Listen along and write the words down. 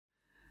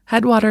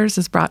Headwaters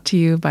is brought to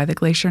you by the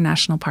Glacier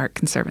National Park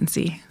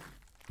Conservancy.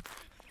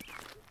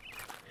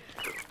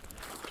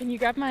 Can you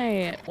grab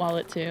my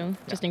wallet too,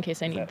 just in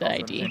case I need the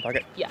ID?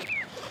 Yeah.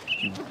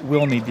 You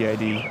will need the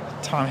ID.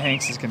 Tom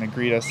Hanks is going to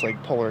greet us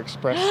like Polar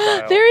Express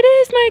style. There it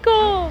is,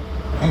 Michael!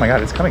 Oh my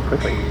God, it's coming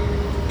quickly.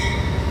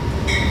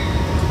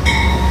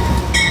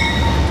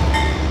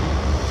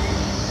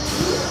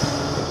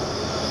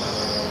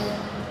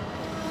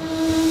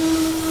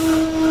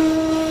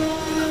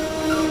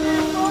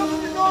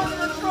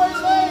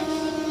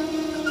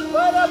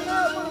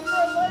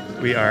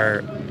 We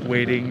are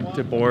waiting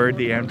to board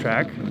the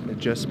Amtrak that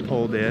just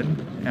pulled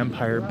in,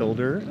 Empire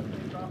Builder,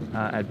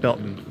 at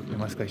Belton in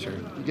West Glacier.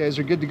 You guys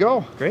are good to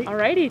go. Great.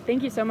 Alrighty,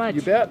 thank you so much.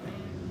 You bet.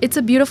 It's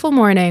a beautiful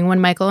morning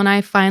when Michael and I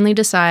finally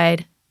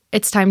decide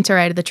it's time to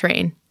ride the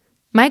train.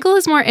 Michael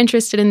is more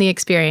interested in the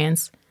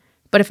experience,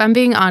 but if I'm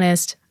being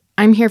honest,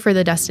 I'm here for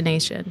the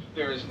destination.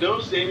 There is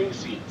no saving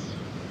seats.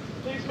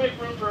 Please make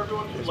room for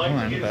everyone who'd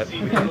like to get a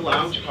seat in the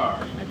lounge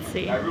car. Let's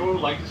see. Everyone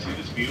would like to see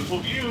this beautiful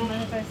view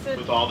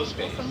with all the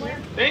space.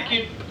 Thank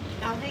you.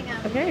 I'll hang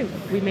out. Okay,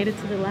 we made it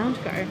to the lounge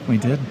car. We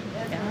did.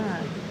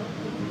 Yeah.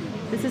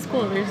 This is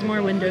cool. There's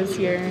more windows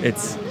here.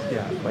 It's,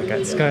 like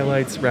got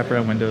skylights,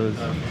 wraparound windows.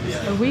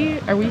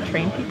 Are we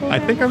train people? I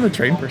think I'm a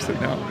train person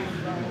now.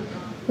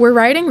 We're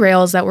riding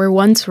rails that were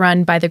once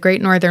run by the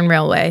Great Northern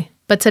Railway,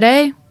 but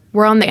today,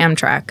 we're on the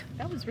Amtrak.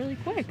 That was really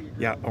quick.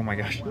 Yeah, oh my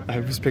gosh. I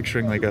was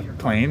picturing like a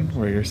plane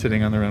where you're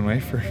sitting on the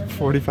runway for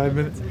 45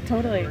 minutes.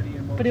 Totally.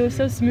 But it was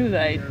so smooth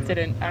I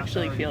didn't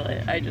actually feel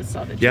it. I just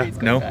saw the trees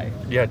go by.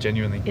 Yeah,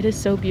 genuinely. It is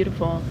so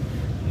beautiful.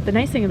 The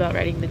nice thing about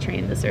riding the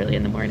train this early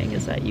in the morning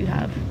is that you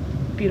have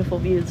beautiful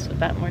views with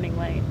that morning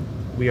light.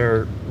 We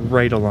are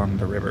right along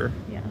the river.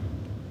 Yeah.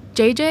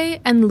 JJ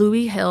and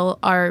Louis Hill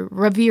are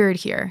revered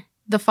here,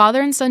 the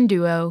father and son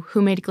duo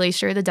who made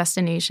Glacier the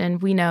destination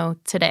we know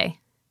today.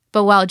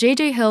 But while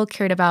JJ Hill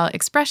cared about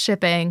express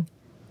shipping,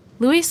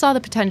 Louis saw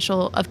the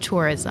potential of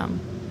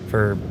tourism.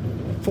 For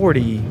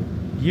 40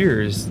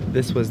 years,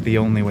 this was the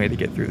only way to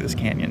get through this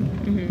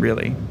canyon,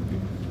 really.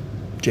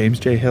 James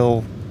J.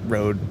 Hill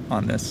rode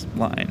on this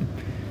line.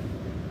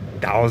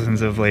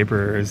 Thousands of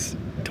laborers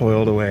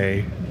toiled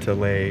away to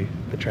lay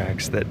the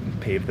tracks that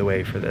paved the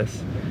way for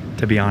this.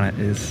 To be on it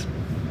is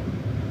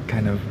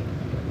kind of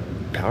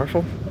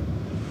powerful.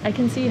 I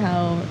can see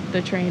how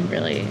the train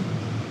really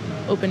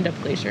opened up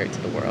Glacier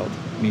to the world.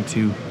 Me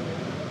too.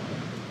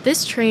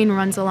 This train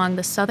runs along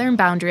the southern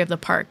boundary of the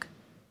park.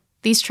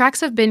 These tracks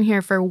have been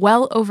here for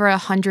well over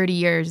 100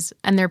 years,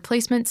 and their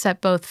placement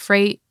set both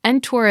freight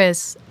and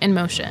tourists in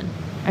motion.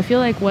 I feel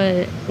like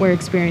what we're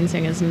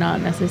experiencing is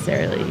not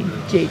necessarily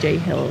J.J.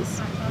 Hill's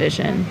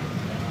vision.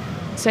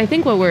 So I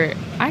think what we're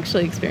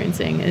actually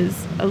experiencing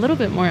is a little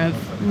bit more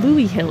of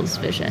Louis Hill's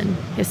vision,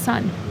 his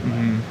son.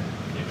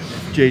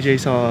 JJ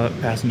saw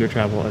passenger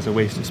travel as a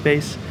waste of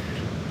space.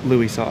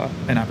 Louis saw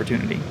an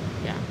opportunity.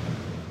 Yeah.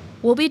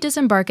 We'll be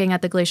disembarking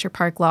at the Glacier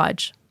Park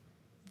Lodge.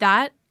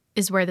 That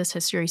is where this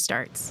history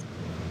starts.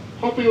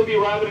 Hopefully you'll be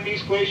arriving in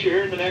East Glacier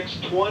here in the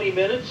next 20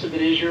 minutes. If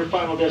it is your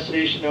final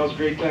destination, now's a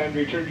great time to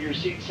return to your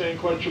seats and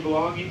collect your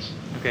belongings.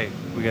 Okay,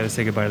 we gotta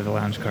say goodbye to the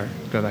lounge car.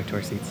 Go back to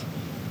our seats.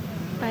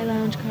 Bye,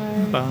 lounge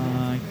car.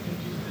 Bye.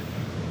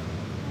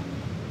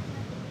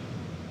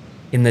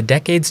 In the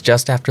decades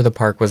just after the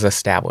park was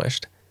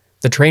established,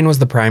 the train was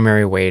the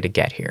primary way to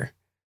get here.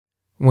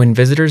 When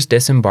visitors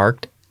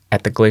disembarked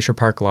at the Glacier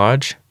Park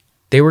Lodge,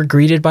 they were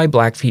greeted by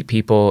Blackfeet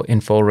people in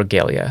full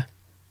regalia,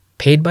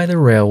 paid by the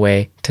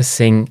railway to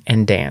sing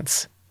and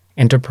dance,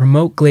 and to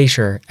promote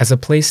Glacier as a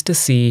place to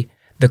see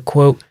the,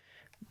 quote,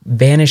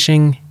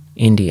 vanishing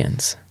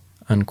Indians,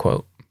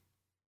 unquote.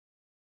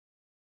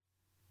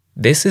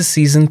 This is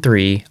Season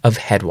 3 of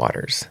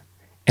Headwaters,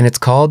 and it's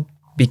called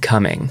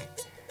Becoming.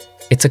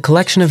 It's a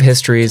collection of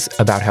histories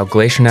about how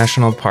Glacier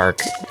National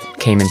Park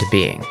came into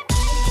being.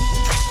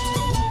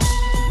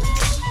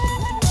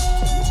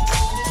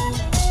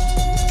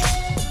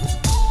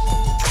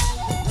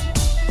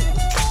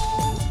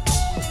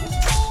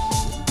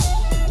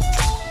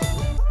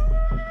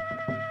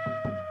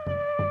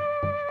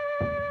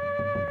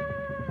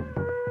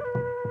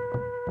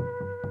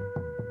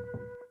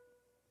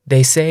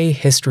 They say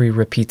history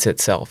repeats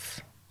itself,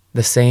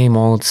 the same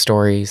old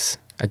stories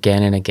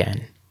again and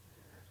again.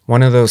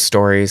 One of those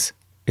stories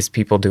is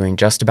people doing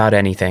just about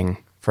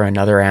anything for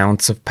another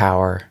ounce of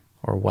power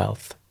or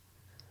wealth.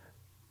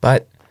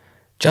 But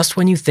just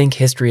when you think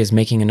history is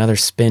making another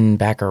spin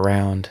back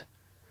around,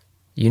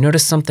 you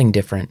notice something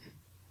different.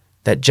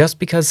 That just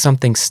because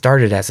something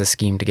started as a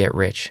scheme to get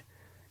rich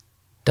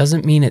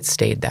doesn't mean it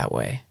stayed that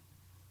way.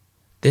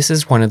 This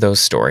is one of those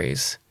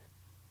stories.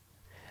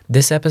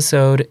 This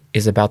episode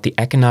is about the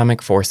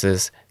economic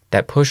forces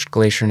that pushed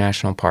Glacier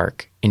National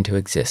Park into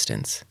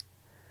existence.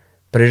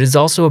 But it is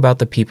also about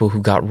the people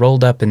who got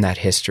rolled up in that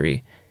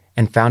history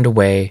and found a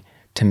way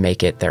to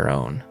make it their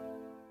own.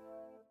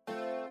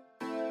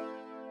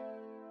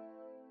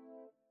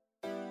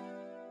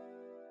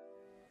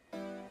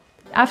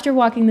 After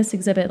walking this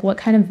exhibit, what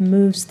kind of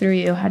moves through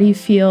you? How do you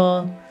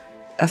feel?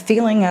 A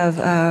feeling of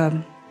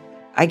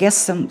I guess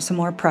some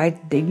more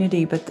pride,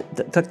 dignity,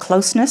 but the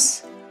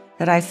closeness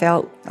that I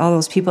felt, all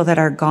those people that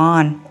are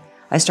gone,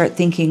 I start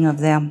thinking of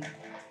them,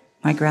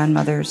 my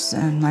grandmothers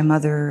and my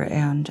mother,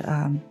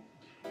 and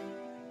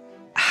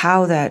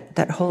how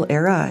that whole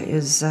era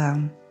is,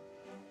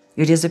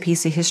 it is a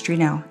piece of history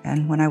now.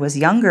 And when I was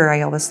younger,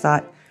 I always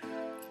thought,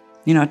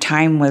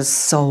 time was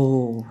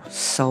so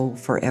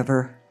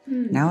forever.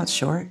 Now it's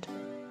short.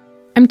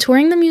 I'm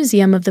touring the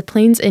Museum of the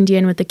Plains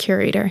Indian with the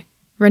curator,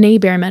 Renee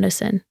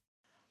Bear-Medicine.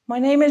 My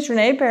name is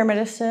Renee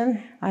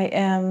Bear-Medicine. I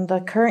am the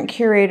current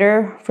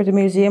curator for the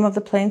Museum of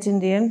the Plains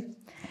Indian.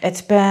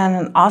 It's been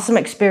an awesome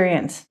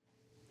experience.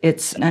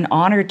 It's an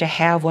honor to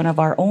have one of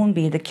our own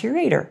be the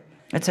curator.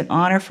 It's an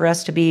honor for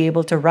us to be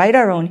able to write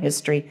our own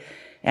history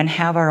and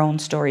have our own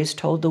stories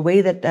told the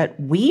way that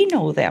we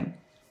know them.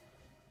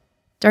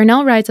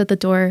 Darnell Rides at the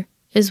Door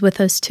is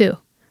with us too,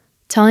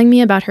 telling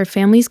me about her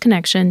family's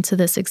connection to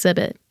this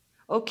exhibit.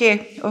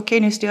 Okay,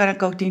 Nistiana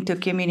Kotinto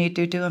Kimi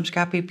Tutu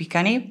Amskapi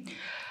Pikani.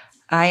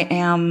 I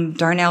am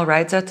Darnell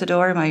Rides at the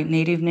Door. My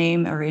native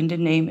name or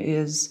Indian name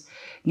is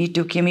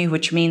Nitu Kimi,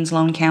 which means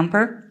lone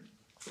camper,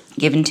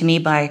 given to me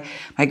by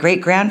my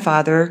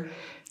great-grandfather,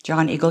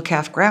 John Eagle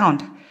Calf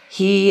Ground.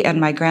 He and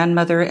my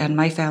grandmother and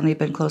my family have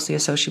been closely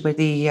associated with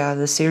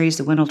the series,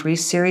 the Winold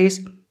Reese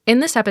series.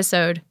 In this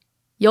episode,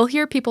 you'll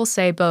hear people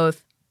say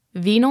both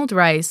Winold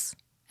Rice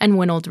and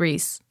Winold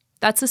Reese.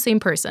 That's the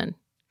same person.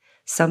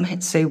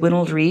 Some say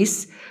Winold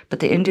Reese, but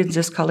the Indians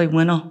just call him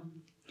Winnow.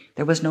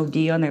 There was no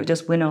D on there,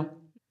 just Winnow.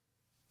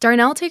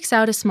 Darnell takes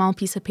out a small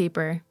piece of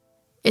paper.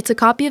 It's a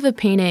copy of a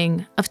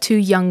painting of two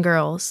young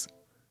girls.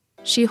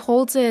 She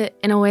holds it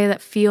in a way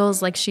that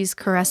feels like she's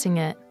caressing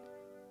it,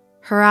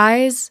 her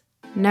eyes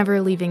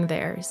never leaving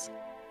theirs.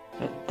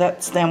 But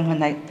that's them when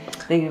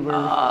they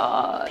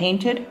were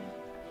painted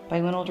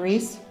by Winold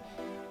Reese.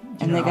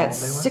 And they got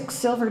 $6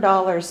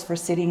 silver for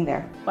sitting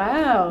there.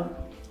 Wow.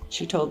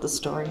 She told the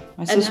story.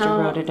 My sister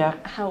wrote it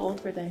up. How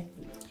old were they?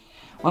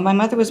 Well, my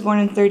mother was born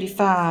in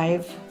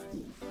 1935,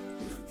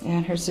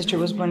 and her sister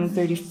was born in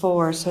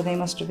 1934, so they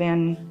must have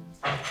been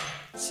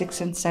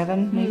 6 and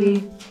 7, maybe.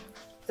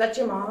 Is that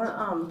your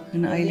mama?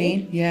 And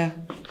Eileen? Yeah.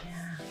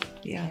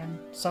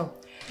 So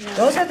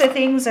those are the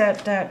things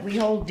that we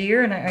hold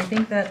dear, and I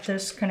think that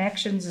this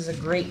Connections is a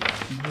great.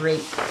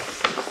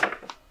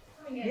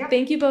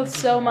 Thank you both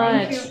so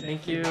much.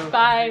 Thank you.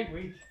 Bye.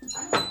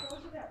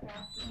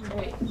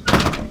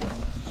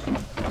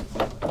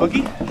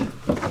 Boogie?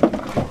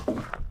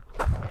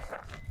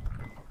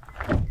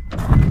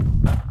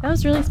 That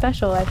was really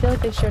special. I feel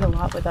like they shared a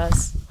lot with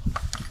us.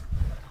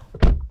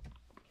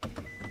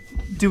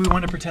 Do we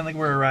want to pretend like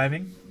we're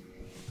arriving?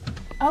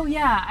 Oh,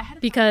 yeah.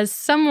 Because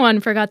someone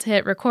forgot to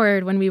hit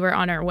record when we were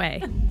on our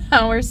way.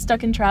 Now we're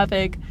stuck in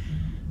traffic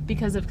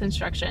because of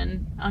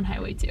construction on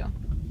Highway 2.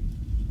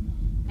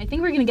 I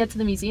think we're going to get to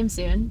the museum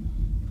soon.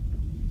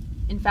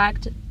 In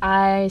fact,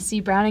 I see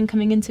Browning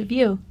coming into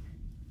view.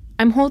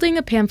 I'm holding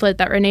a pamphlet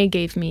that Renee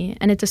gave me,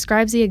 and it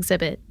describes the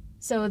exhibit.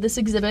 So this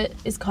exhibit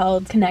is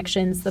called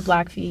Connections, the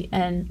Blackfeet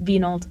and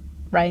Winold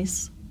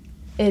Rice.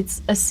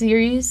 It's a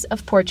series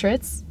of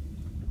portraits,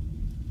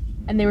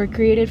 and they were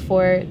created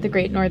for the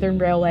Great Northern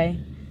Railway.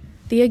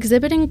 The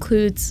exhibit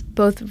includes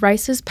both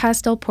Rice's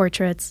pastel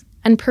portraits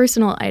and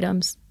personal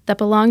items that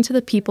belong to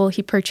the people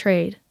he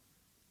portrayed.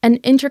 An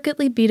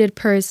intricately beaded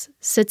purse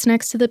sits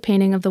next to the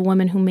painting of the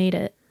woman who made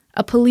it.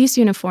 A police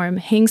uniform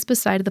hangs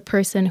beside the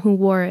person who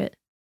wore it.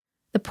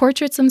 The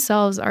portraits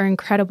themselves are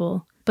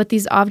incredible, but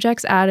these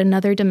objects add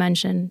another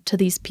dimension to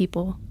these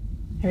people.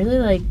 I really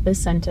like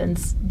this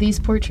sentence. These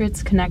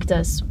portraits connect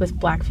us with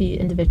Blackfeet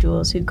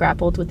individuals who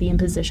grappled with the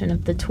imposition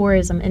of the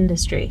tourism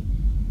industry.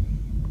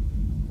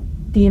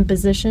 The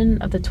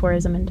imposition of the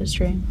tourism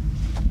industry.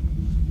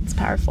 It's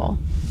powerful.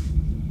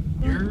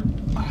 Your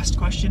last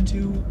question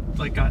too,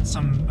 got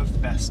some of the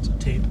best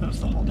tape of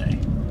the whole day.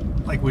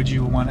 Would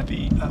you want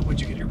to would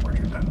you get your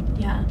portrait done?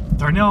 Yeah.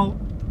 Darnell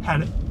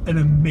had an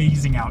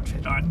amazing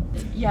outfit on.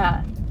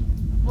 Yeah.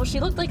 Well, she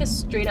looked like a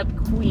straight up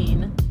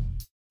queen.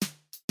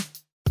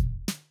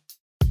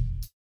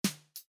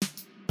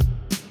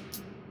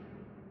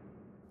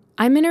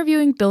 I'm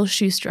interviewing Bill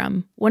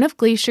Schustrom, one of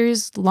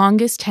Glacier's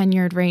longest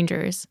tenured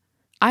rangers.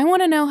 I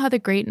want to know how the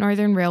Great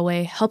Northern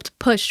Railway helped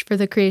push for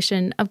the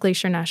creation of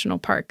Glacier National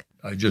Park.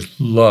 I just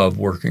love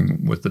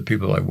working with the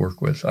people I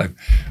work with.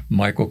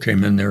 Michael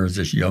came in there as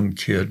this young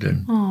kid,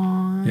 and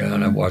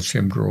and I watched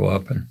him grow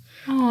up and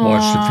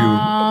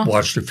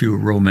watched a few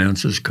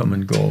romances come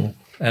and go.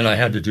 And I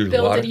had to do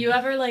Bill, a lot. Did you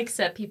ever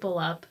set people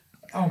up?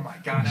 Oh my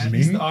gosh,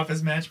 he's the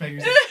office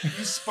matchmaker. Are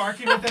you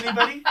sparking with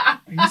anybody? Are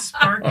you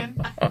sparking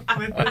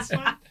with this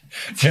one?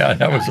 Yeah,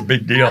 that was a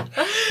big deal.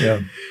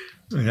 Yeah.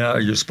 Yeah,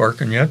 are you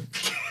sparking yet?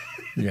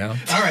 Yeah.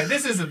 All right,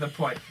 this isn't the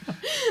point.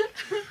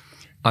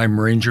 I'm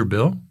Ranger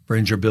Bill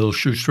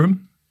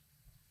Schustrom.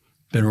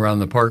 Been around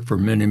the park for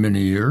many,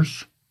 many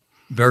years.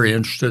 Very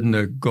interested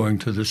in going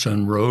to the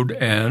Sun Road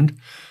and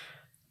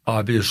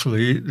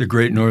obviously the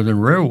Great Northern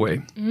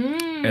Railway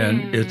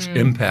and its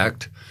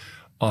impact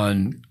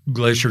on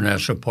Glacier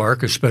National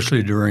Park,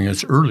 especially during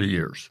its early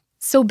years.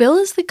 So Bill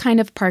is the kind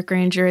of park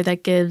ranger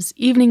that gives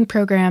evening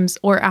programs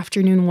or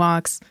afternoon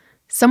walks,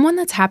 someone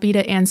that's happy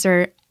to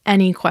answer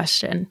any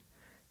question.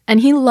 And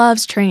he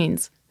loves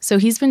trains, so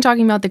he's been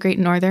talking about the Great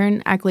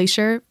Northern at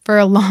Glacier for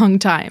a long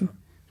time.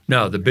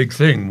 Now, the big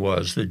thing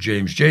was that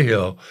James J.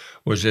 Hill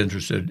was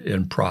interested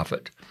in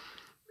profit.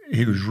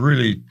 He was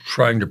really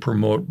trying to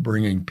promote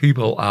bringing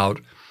people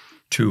out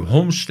to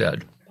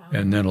Homestead,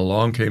 and then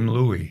along came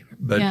Louis.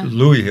 But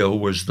Louis Hill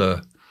was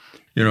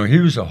he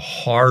was a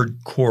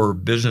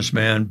hardcore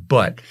businessman,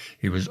 but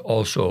he was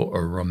also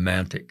a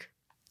romantic.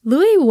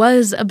 Louis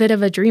was a bit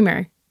of a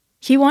dreamer.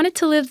 He wanted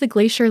to live the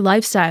Glacier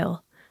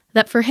lifestyle.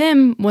 That for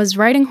him was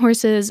riding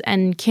horses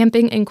and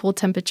camping in cold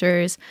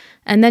temperatures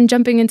and then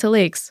jumping into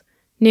lakes,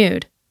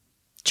 nude.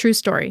 True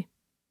story.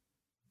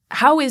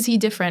 How is he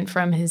different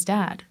from his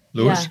dad?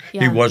 Louis?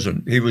 Yeah. He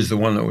wasn't. He was the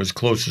one that was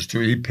closest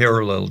to it. He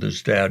paralleled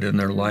his dad in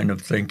their line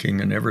of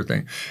thinking and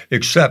everything,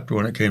 except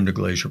when it came to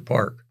Glacier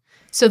Park.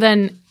 So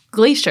then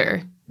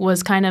Glacier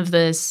was kind of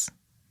this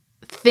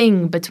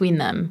thing between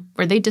them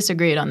where they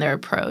disagreed on their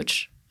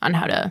approach on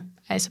how to,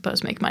 I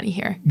suppose, make money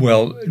here.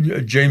 Well,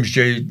 James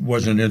J.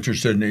 wasn't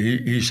interested.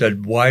 He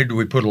said, why do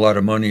we put a lot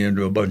of money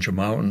into a bunch of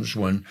mountains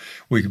when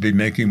we could be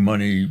making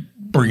money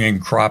bringing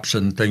crops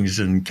and things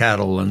and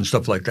cattle and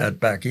stuff like that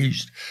back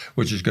east,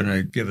 which is going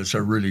to give us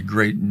a really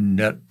great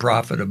net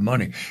profit of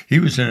money. He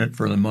was in it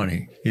for the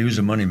money. He was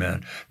a money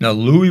man. Now,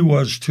 Louis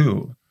was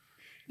too.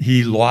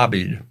 He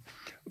lobbied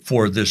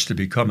for this to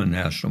become a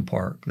national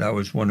park. That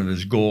was one of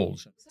his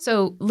goals.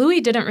 So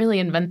Louis didn't really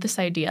invent this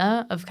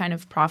idea of kind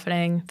of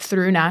profiting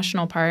through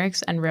national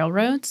parks and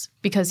railroads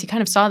because he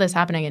kind of saw this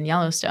happening in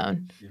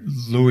Yellowstone.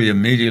 Louis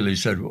immediately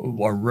said,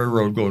 our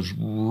railroad goes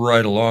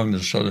right along the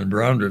southern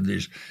boundary of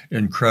these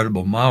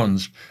incredible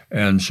mountains,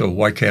 and so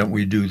why can't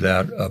we do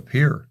that up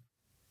here?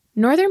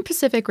 Northern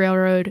Pacific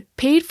Railroad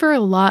paid for a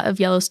lot of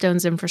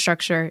Yellowstone's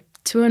infrastructure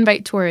to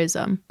invite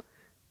tourism,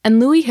 and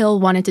Louis Hill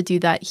wanted to do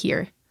that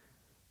here.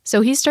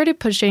 So he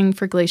started pushing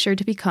for Glacier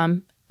to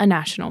become a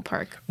national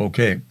park.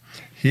 Okay.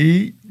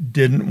 He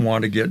didn't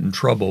want to get in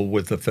trouble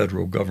with the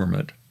federal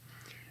government.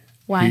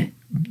 Why?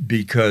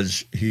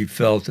 Because he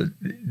felt that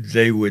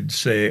they would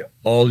say,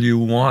 all you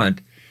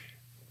want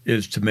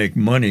is to make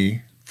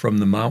money from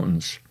the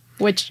mountains.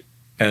 Which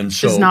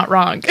is not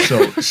wrong.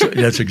 so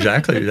that's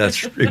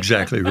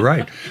exactly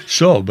right.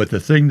 So, but the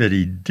thing that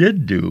he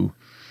did do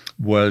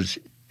was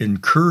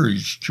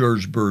encourage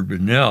George Bird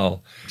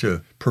Grinnell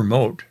to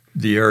promote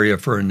the area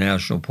for a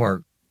national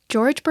park.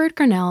 George Bird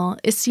Grinnell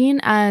is seen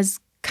as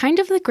kind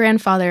of the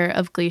grandfather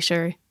of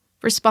Glacier,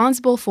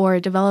 responsible for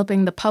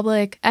developing the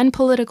public and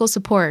political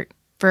support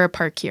for a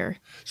park here.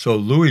 So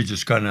Louis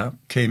just kind of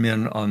came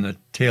in on the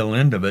tail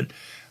end of it,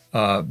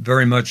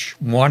 very much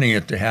wanting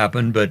it to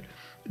happen, but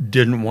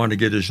didn't want to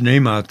get his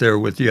name out there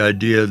with the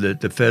idea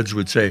that the feds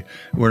would say,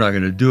 we're not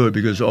going to do it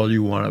because all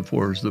you want it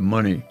for is the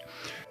money.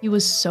 He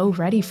was so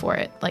ready for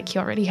it. Like, he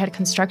already had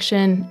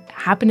construction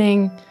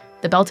happening.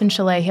 The Belton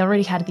Chalet, he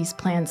already had these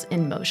plans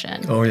in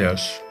motion. Oh,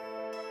 yes.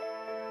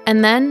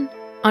 And then,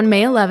 on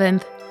May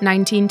 11th,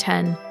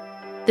 1910,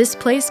 this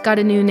place got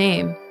a new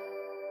name,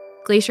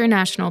 Glacier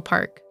National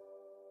Park.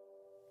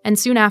 And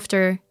soon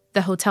after,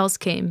 the hotels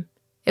came.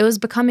 It was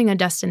becoming a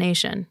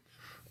destination.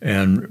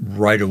 And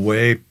right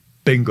away,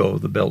 bingo,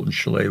 the Belton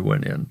Chalet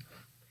went in.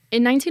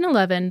 In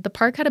 1911, the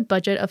park had a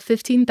budget of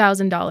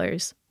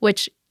 $15,000,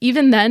 which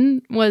even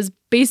then was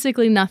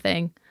basically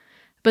nothing.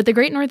 But the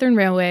Great Northern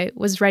Railway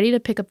was ready to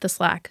pick up the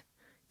slack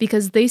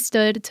because they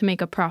stood to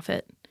make a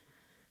profit.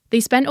 They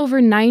spent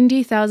over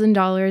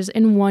 $90,000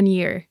 in 1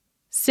 year,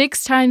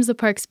 6 times the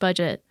park's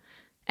budget,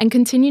 and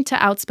continued to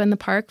outspend the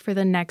park for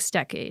the next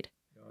decade.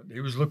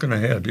 He was looking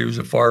ahead. He was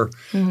a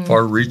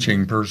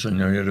far-reaching person.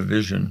 He had a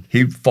vision.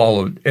 He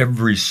followed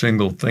every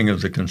single thing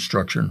of the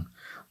construction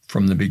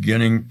from the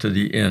beginning to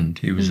the end.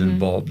 He was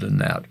involved in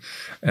that,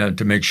 and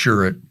to make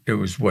sure it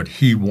was what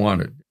he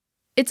wanted.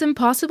 It's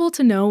impossible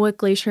to know what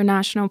Glacier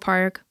National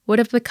Park would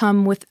have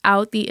become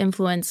without the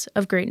influence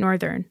of Great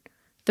Northern.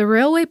 The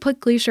railway put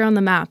Glacier on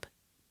the map,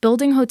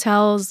 building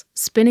hotels,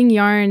 spinning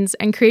yarns,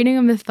 and creating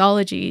a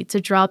mythology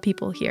to draw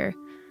people here,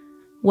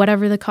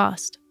 whatever the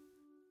cost.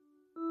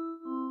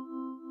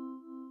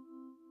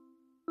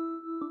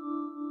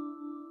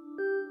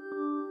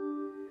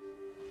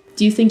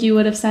 Do you think you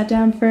would have sat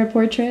down for a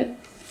portrait?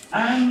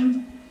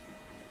 I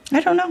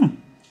don't know.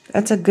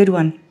 That's a good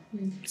one.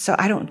 So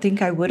I don't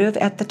think I would have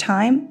at the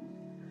time.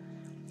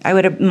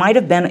 Might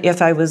have been if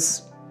I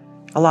was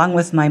along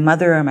with my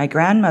mother or my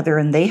grandmother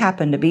and they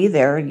happened to be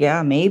there.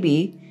 Yeah,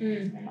 maybe.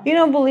 You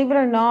know, believe it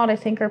or not, I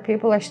think our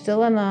people are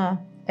still in an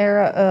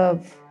era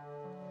of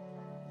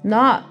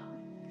not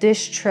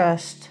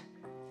distrust,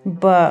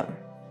 but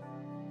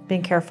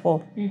being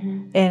careful.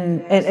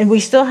 And we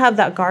still have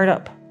that guard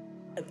up.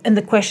 And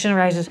the question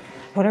arises,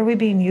 what are we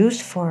being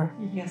used for?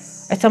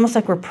 Yes. It's almost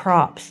like we're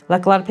props.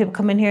 Like, a lot of people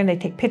come in here and they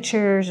take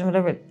pictures and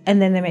whatever,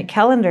 and then they make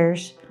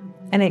calendars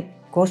and they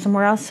go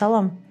somewhere else, sell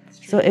them.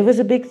 So it was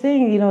a big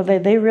thing. You know,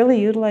 they really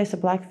utilized the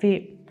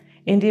Blackfeet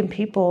Indian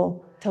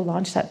people to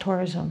launch that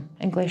tourism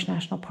in Glacier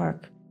National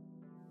Park.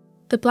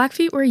 The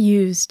Blackfeet were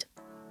used,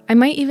 I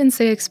might even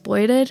say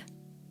exploited,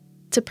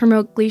 to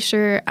promote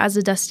Glacier as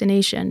a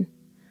destination.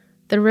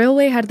 The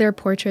railway had their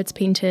portraits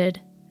painted,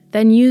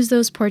 then used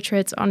those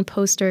portraits on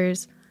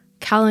posters,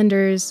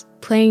 calendars,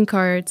 playing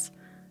cards,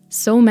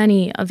 so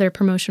many of their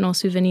promotional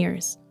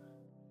souvenirs.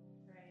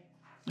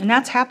 And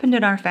that's happened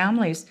in our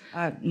families.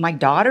 My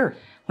daughter,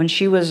 when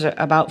she was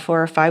about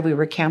 4 or 5, we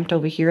were camped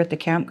over here at the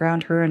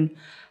campground, her and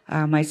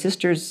my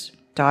sister's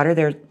daughter,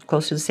 they're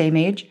close to the same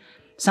age.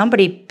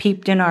 Somebody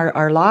peeped in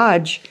our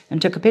lodge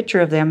and took a picture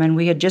of them, and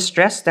we had just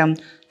dressed them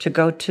to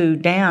go to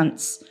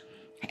dance.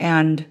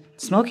 And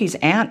Smokey's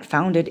aunt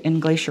found it in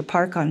Glacier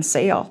Park on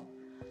sale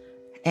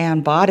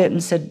and bought it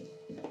and said,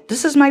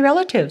 "This is my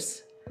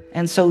relatives."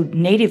 And so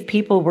Native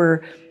people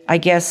were, I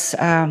guess,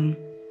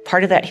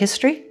 part of that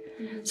history.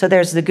 So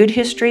there's the good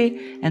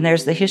history, and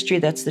there's the history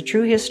that's the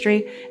true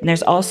history, and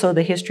there's also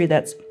the history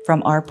that's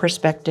from our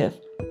perspective.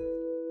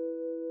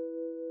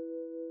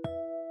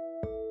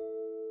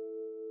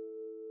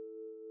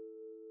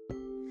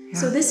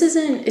 So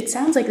it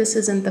sounds like this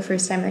isn't the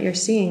first time that you're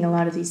seeing a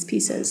lot of these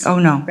pieces. Oh,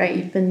 no. Right?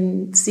 You've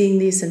been seeing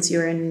these since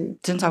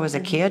I was a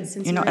kid,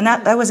 and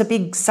that was a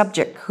big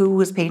subject, who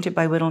was painted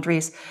by Winald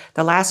Reese.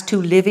 The last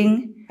 2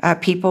 living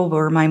people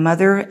were my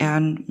mother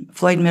and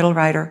Floyd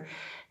Middlerider,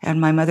 and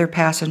my mother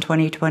passed in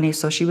 2020,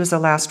 so she was the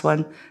last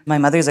one. My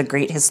mother's a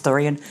great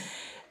historian.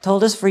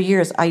 Told us for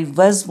years, I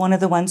was one of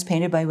the ones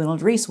painted by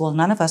Winald Reese. Well,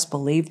 none of us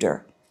believed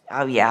her.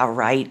 Oh, yeah,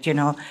 right,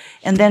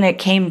 And then it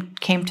came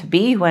to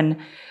be when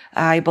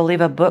I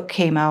believe a book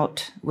came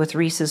out with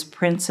Reese's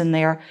prints in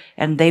there,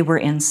 and they were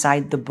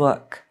inside the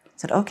book. I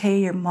said, "Okay,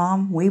 your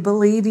mom, we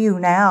believe you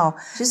now."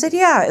 She said,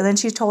 "Yeah." And then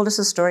she told us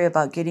a story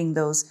about getting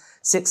those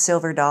 6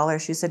 silver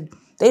dollars. She said,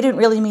 they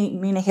didn't really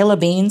mean a hill of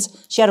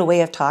beans. She had a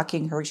way of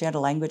talking. She had a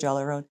language all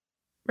her own.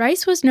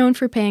 Rice was known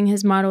for paying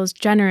his models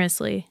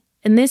generously,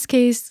 in this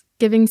case,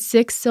 giving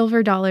 6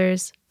 silver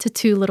dollars to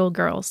 2 little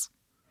girls.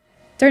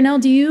 Darnell,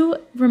 do you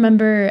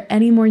remember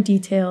any more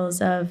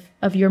details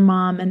of your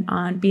mom and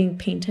aunt being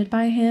painted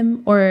by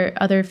him or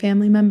other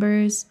family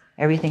members?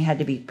 Everything had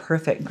to be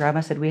perfect. Grandma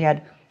said we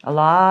had a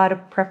lot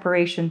of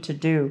preparation to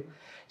do.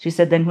 She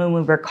said then when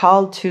we were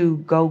called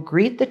to go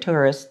greet the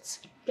tourists,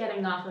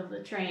 Getting off of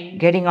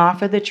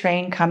the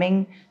train,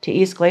 coming to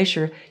East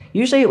Glacier,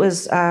 usually it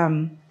was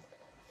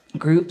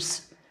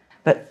groups,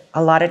 but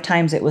a lot of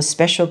times it was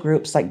special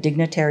groups like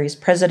dignitaries,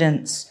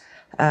 presidents,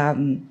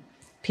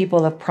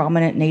 people of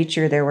prominent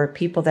nature. There were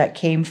people that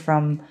came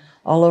from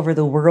all over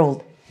the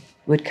world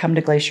would come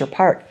to Glacier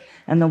Park.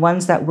 And the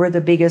ones that were the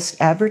biggest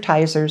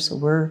advertisers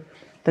were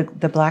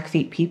the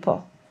Blackfeet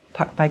people.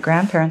 My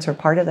grandparents were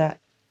part of that.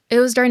 It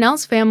was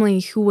Darnell's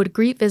family who would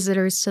greet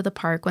visitors to the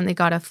park when they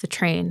got off the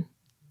train.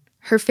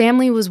 Her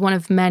family was one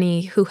of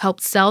many who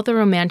helped sell the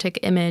romantic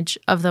image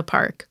of the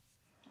park.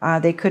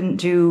 They couldn't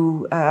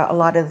do a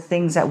lot of the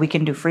things that we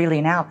can do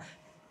freely now.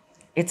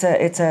 It's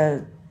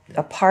a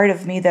part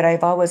of me that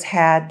I've always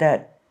had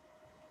that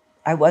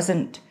I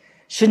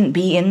shouldn't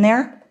be in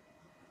there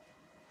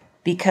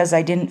because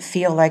I didn't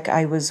feel like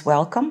I was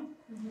welcome.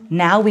 Mm-hmm.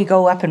 Now we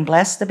go up and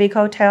bless the big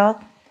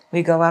hotel.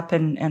 We go up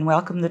and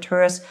welcome the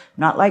tourists,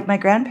 not like my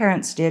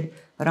grandparents did,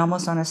 but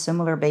almost on a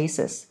similar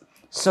basis.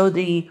 So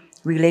the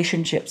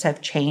relationships have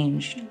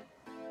changed.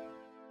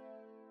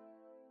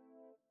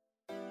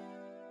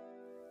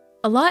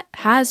 A lot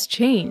has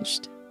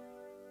changed.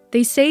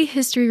 They say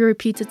history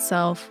repeats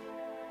itself,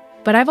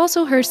 but I've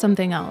also heard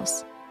something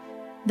else,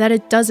 that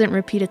it doesn't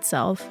repeat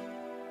itself,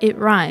 it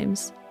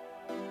rhymes.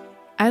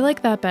 I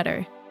like that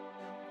better.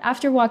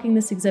 After walking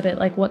this exhibit,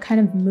 what kind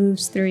of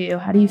moves through you?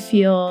 How do you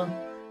feel?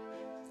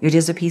 It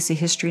is a piece of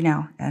history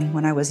now. And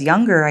when I was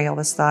younger, I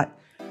always thought,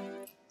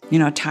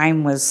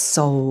 time was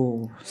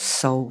so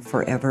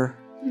forever.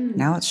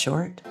 Now it's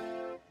short.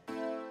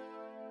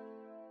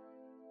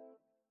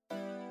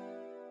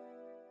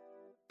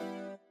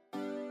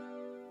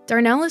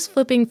 Darnell is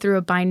flipping through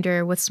a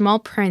binder with small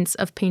prints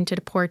of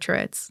painted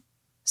portraits.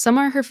 Some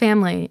are her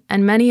family,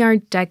 and many are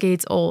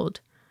decades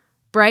old.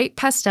 Bright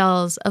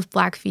pastels of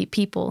Blackfeet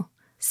people,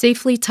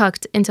 safely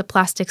tucked into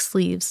plastic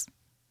sleeves.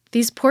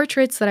 These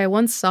portraits that I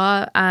once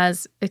saw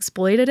as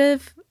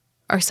exploitative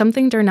are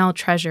something Darnell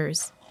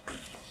treasures.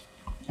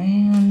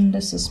 And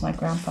this is my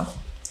grandpa.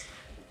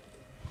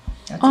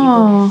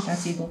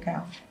 That's Eagle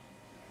Cow.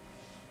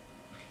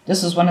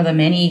 This is one of the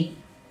many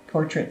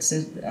portraits.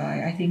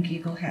 I think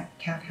Eagle Cat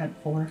had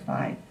 4 or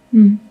 5,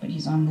 but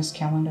he's on this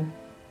calendar.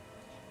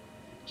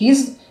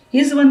 He's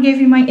the one who gave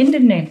me my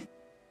Indian name.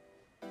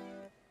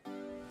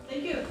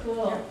 Thank you.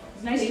 Cool.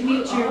 It's nice to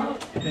meet you.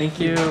 Thank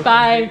you.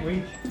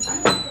 Bye.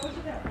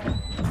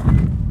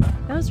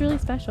 That was really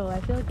special. I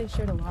feel like they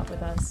shared a lot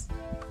with us.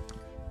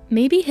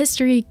 Maybe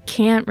history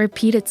can't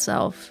repeat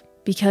itself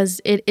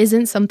because it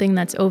isn't something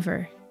that's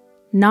over.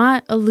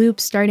 Not a loop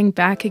starting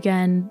back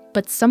again,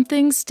 but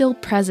something still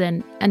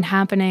present and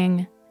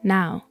happening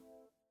now.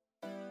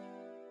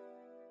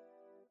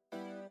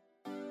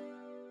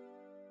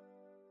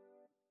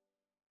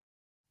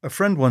 A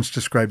friend once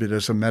described it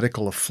as a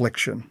medical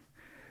affliction.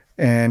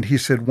 And he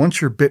said, once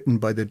you're bitten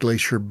by the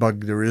glacier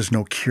bug, there is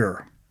no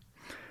cure.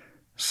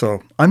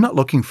 So I'm not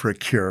looking for a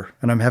cure,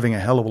 and I'm having a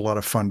hell of a lot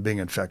of fun being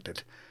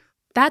infected.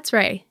 That's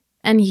Ray,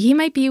 and he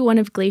might be one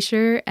of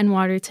Glacier and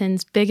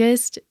Waterton's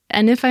biggest,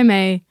 and if I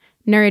may,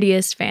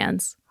 nerdiest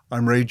fans.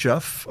 I'm Ray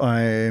Jeff.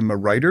 I'm a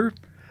writer.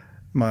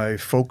 My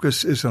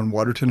focus is on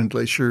Waterton and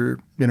Glacier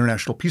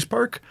International Peace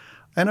Park,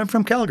 and I'm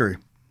from Calgary.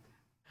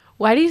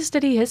 Why do you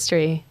study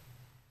history?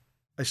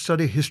 I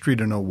study history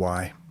to know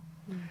why.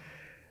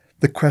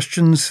 The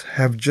questions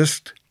have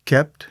just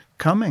kept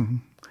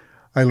coming.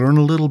 I learn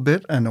a little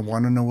bit, and I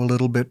want to know a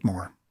little bit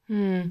more.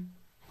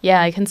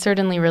 Yeah, I can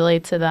certainly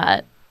relate to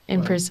that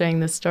in pursuing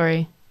this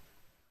story.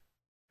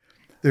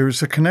 There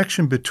is a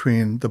connection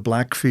between the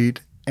Blackfeet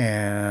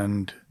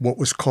and what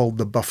was called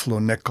the Buffalo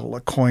Nickel,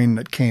 a coin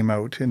that came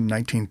out in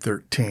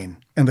 1913.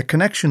 And the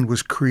connection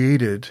was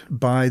created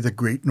by the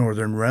Great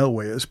Northern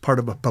Railway as part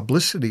of a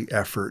publicity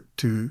effort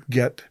to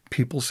get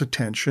people's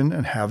attention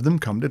and have them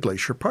come to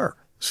Glacier Park.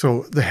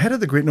 So the head of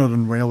the Great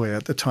Northern Railway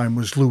at the time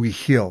was Louis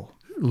Hill.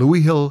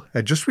 Louis Hill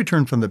had just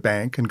returned from the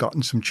bank and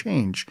gotten some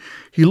change.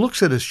 He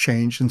looks at his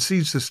change and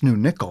sees this new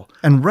nickel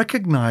and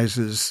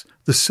recognizes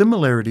the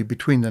similarity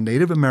between the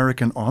Native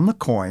American on the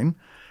coin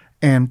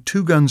and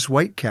Two Guns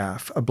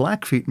Whitecalf, a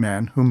Blackfeet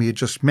man whom he had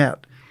just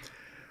met.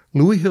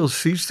 Louis Hill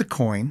sees the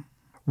coin,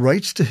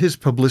 writes to his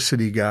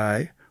publicity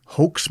guy,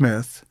 Hoke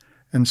Smith,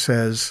 and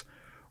says,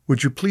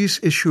 would you please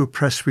issue a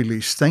press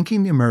release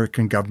thanking the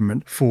American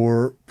government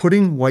for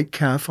putting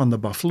Whitecalf on the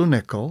Buffalo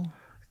Nickel?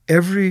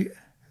 Every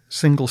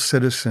single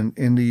citizen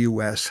in the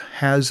U.S.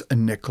 has a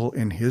nickel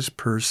in his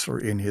purse or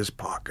in his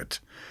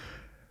pocket.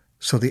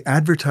 So the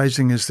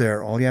advertising is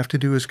there. All you have to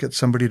do is get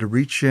somebody to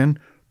reach in,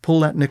 pull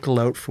that nickel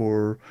out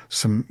for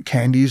some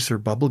candies or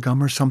bubble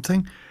gum or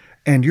something,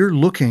 and you're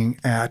looking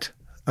at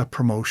a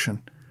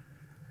promotion.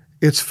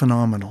 It's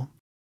phenomenal.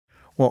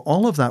 Well,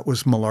 all of that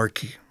was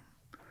malarkey.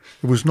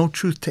 There was no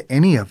truth to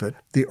any of it.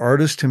 The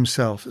artist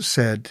himself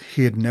said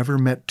he had never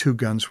met Two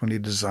Guns when he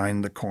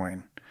designed the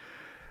coin.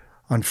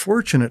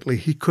 Unfortunately,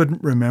 he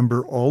couldn't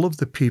remember all of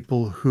the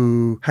people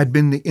who had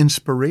been the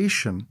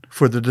inspiration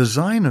for the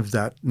design of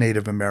that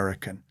Native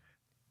American.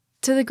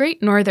 To the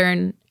Great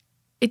Northern,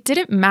 it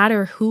didn't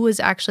matter who was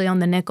actually on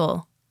the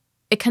nickel.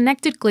 It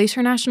connected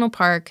Glacier National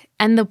Park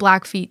and the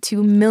Blackfeet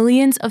to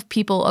millions of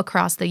people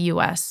across the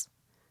U.S.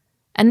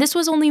 And this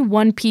was only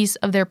one piece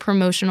of their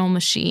promotional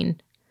machine.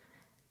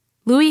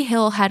 Louis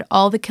Hill had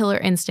all the killer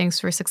instincts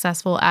for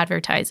successful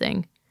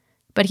advertising,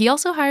 but he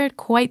also hired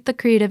quite the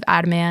creative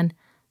ad man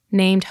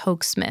named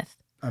Hoke Smith.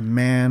 A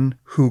man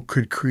who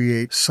could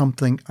create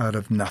something out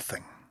of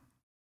nothing.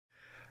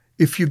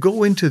 If you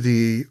go into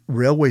the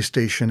railway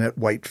station at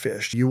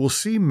Whitefish, you will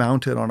see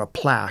mounted on a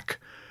plaque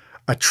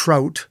a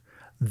trout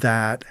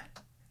that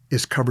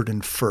is covered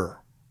in fur.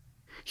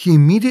 He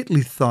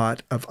immediately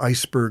thought of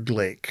Iceberg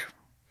Lake,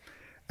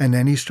 and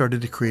then he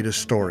started to create a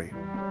story.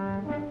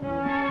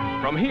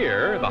 From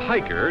here, the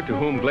hiker, to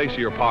whom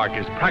Glacier Park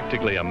is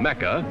practically a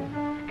mecca,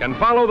 can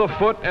follow the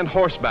foot and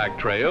horseback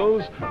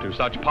trails to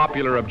such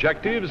popular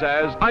objectives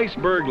as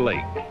Iceberg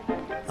Lake.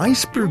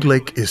 Iceberg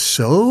Lake is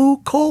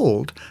so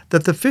cold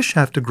that the fish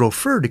have to grow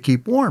fur to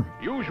keep warm.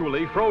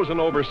 Usually frozen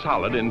over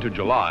solid into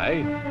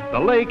July, the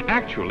lake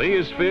actually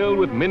is filled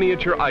with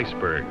miniature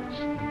icebergs.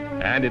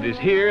 And it is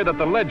here that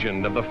the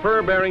legend of the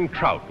fur-bearing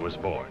trout was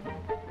born.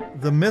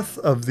 The myth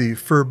of the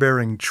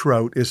fur-bearing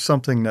trout is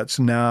something that's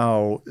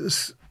now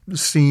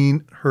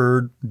seen,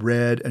 heard,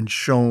 read, and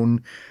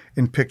shown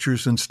in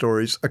pictures and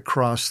stories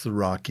across the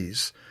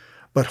Rockies.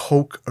 But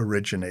Hoke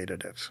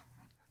originated it.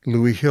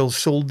 Louis Hill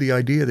sold the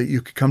idea that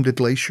you could come to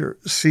Glacier,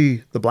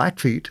 see the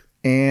Blackfeet,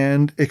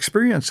 and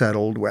experience that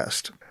Old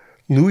West.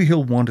 Louis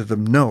Hill wanted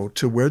them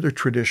to wear their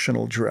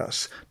traditional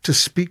dress, to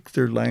speak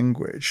their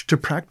language, to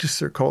practice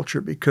their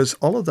culture, because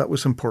all of that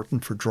was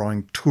important for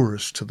drawing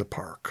tourists to the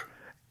park.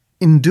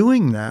 In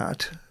doing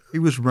that, he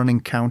was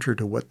running counter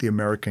to what the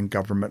American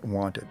government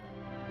wanted.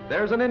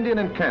 There's an Indian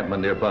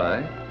encampment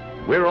nearby.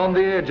 We're on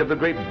the edge of the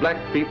great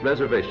Blackfeet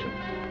Reservation.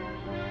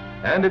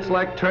 And it's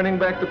like turning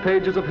back the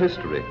pages of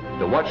history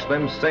to watch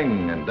them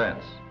sing and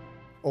dance.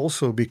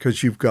 Also,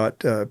 because you've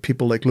got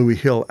people like Louis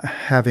Hill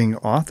having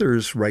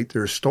authors write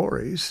their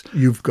stories.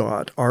 You've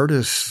got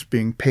artists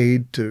being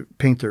paid to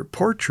paint their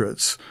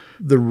portraits.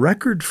 The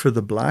record for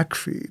the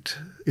Blackfeet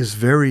is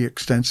very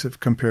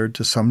extensive compared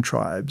to some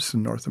tribes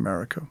in North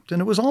America.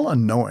 And it was all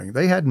unknowing.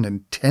 They hadn't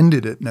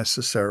intended it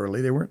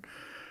necessarily. They weren't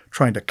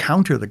trying to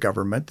counter the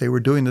government. They were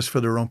doing this for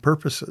their own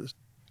purposes.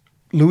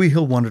 Louis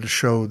Hill wanted to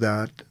show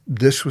that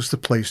this was the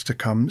place to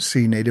come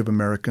see Native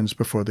Americans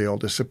before they all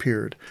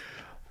disappeared.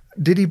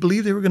 Did he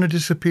believe they were going to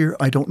disappear?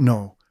 I don't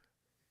know.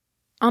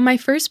 On my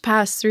first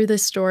pass through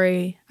this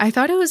story, I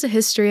thought it was a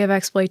history of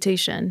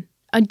exploitation,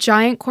 a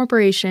giant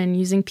corporation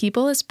using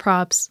people as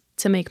props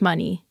to make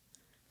money.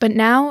 But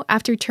now,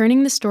 after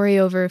turning the story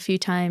over a few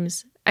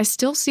times, I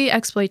still see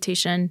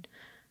exploitation,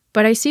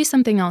 but I see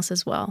something else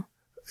as well.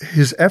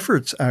 His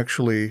efforts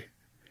actually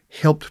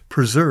helped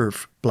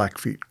preserve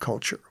Blackfeet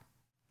culture.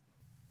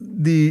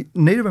 The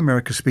Native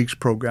America Speaks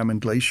program in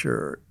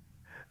Glacier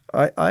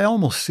I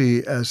almost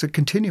see as a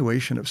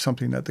continuation of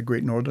something that the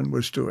Great Northern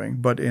was doing,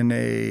 but in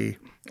a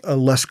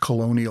less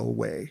colonial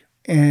way.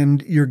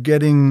 And you're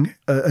getting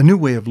a new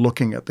way of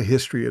looking at the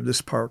history of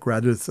this park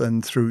rather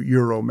than through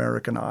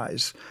Euro-American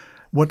eyes.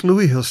 What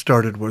Louis Hill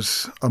started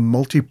was a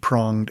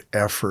multi-pronged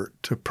effort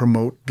to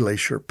promote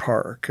Glacier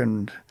Park.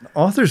 And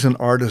authors and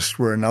artists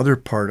were another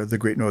part of the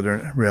Great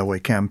Northern Railway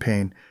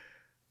campaign.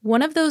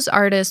 One of those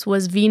artists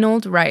was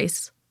Winold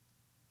Reiss.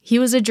 He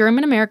was a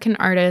German-American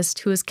artist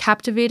who was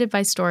captivated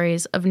by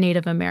stories of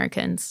Native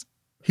Americans.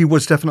 He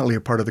was definitely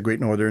a part of the Great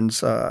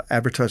Northern's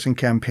advertising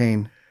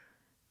campaign.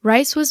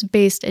 Reiss was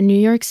based in New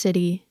York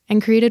City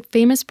and created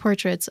famous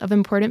portraits of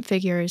important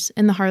figures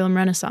in the Harlem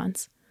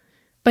Renaissance.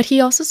 But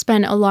he also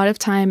spent a lot of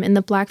time in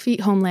the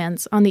Blackfeet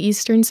homelands on the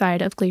eastern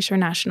side of Glacier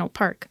National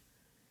Park.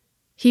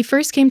 He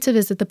first came to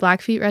visit the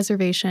Blackfeet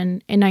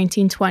Reservation in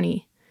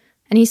 1920,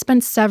 and he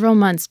spent several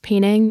months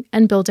painting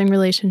and building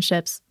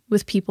relationships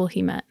with people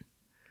he met.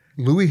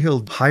 Louis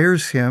Hill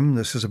hires him,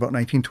 this is about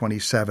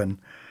 1927,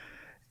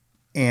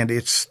 and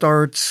it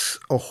starts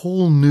a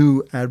whole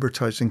new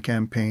advertising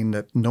campaign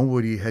that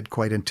nobody had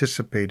quite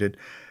anticipated,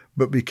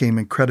 but became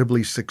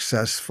incredibly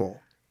successful.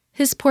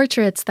 His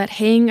portraits that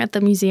hang at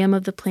the Museum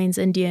of the Plains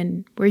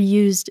Indian were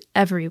used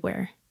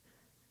everywhere.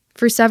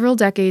 For several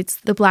decades,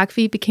 the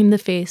Blackfeet became the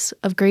face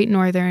of Great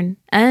Northern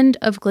and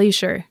of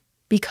Glacier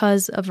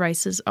because of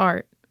Reiss's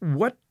art.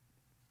 What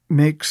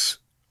makes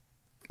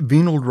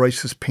Winold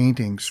Reiss's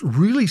paintings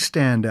really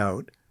stand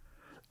out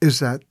is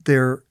that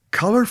they're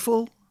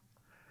colorful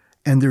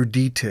and they're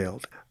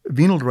detailed.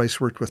 Winold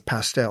Reiss worked with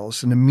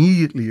pastels, and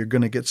immediately you're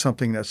going to get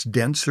something that's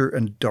denser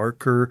and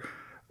darker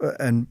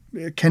and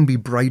it can be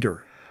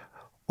brighter.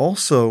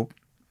 Also,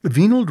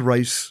 Winold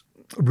Reiss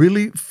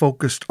really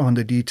focused on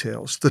the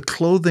details. The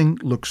clothing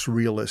looks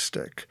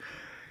realistic.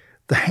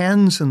 The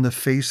hands and the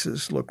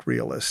faces look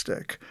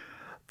realistic.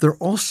 They're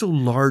also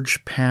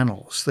large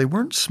panels. They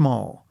weren't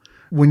small.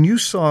 When you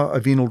saw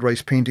a Winold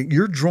Reiss painting,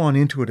 you're drawn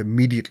into it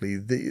immediately.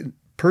 The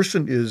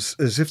person is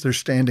as if they're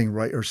standing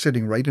right or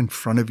sitting right in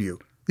front of you.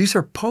 These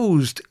are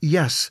posed,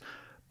 yes,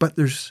 but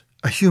there's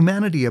a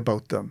humanity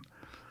about them.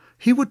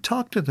 He would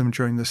talk to them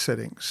during the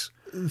sittings.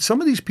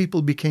 Some of these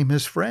people became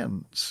his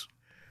friends.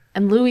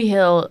 And Louis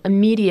Hill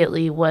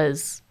immediately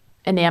was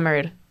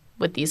enamored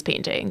with these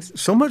paintings.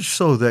 So much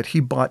so that he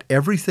bought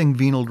everything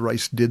Winold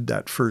Reiss did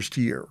that first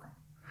year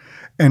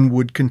and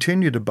would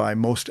continue to buy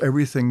most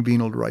everything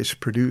Winold Reiss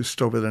produced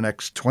over the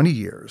next 20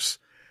 years.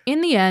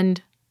 In the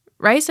end,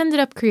 Reiss ended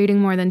up creating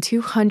more than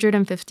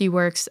 250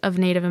 works of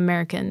Native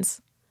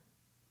Americans.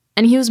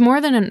 And he was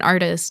more than an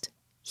artist.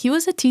 He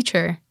was a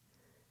teacher.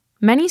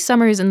 Many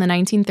summers in the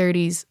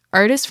 1930s,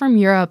 artists from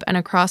Europe and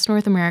across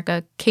North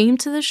America came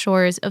to the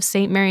shores of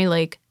St. Mary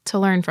Lake to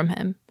learn from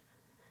him.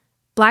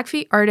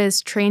 Blackfeet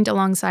artists trained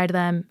alongside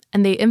them,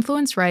 and they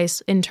influenced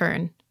Reiss in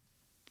turn.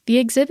 The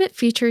exhibit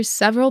features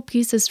several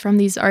pieces from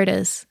these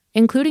artists,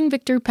 including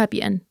Victor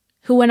Pepien,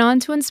 who went on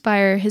to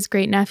inspire his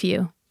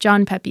great-nephew,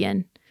 John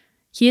Pepien.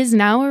 He is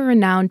now a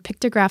renowned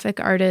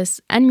pictographic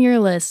artist and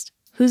muralist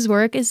whose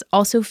work is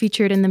also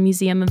featured in the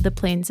Museum of the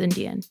Plains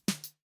Indian.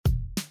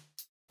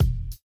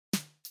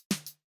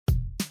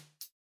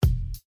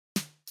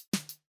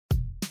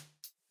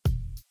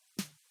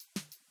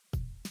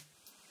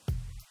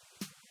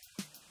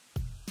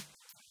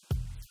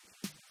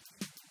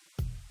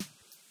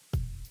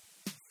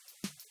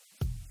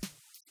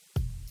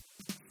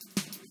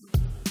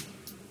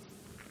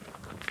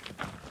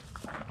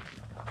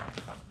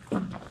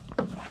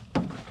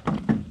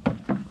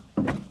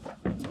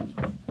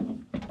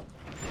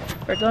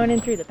 We're going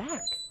in through the back.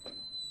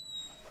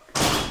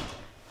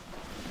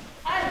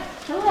 Hi.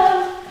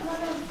 Hello.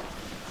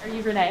 Are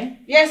you Renee?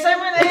 Yes, I'm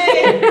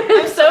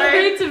Renee. I'm So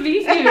great to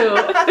meet you.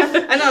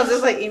 I know,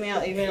 just like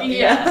email.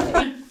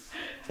 Yeah.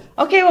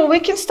 Okay, well, we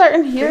can start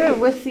in here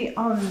with the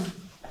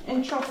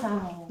intro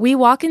panel. We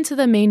walk into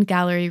the main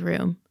gallery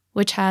room,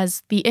 which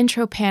has the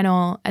intro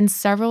panel and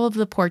several of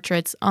the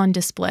portraits on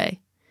display.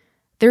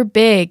 They're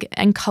big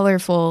and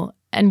colorful,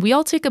 and we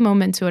all take a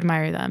moment to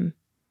admire them.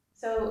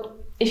 So,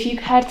 if you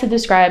had to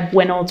describe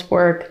Winold's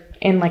work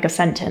in like a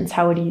sentence,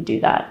 how would you do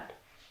that?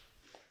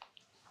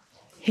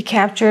 He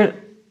captured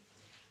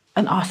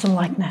an awesome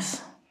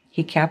likeness.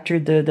 He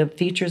captured the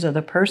features of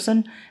the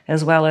person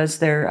as well as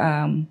their,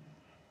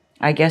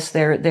 I guess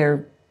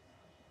their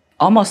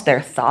almost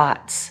their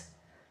thoughts.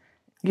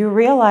 You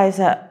realize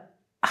that,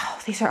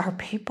 these are our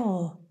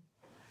people.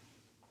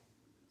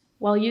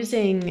 While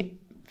using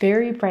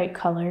very bright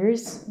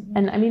colors,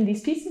 and I mean,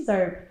 these pieces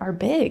are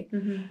big.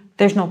 Mm-hmm.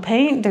 There's no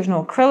paint, there's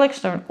no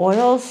acrylics, no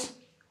oils.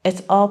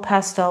 It's all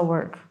pastel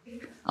work.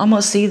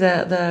 Almost see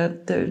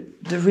the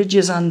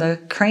ridges on the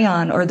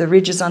crayon or the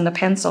ridges on the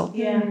pencil.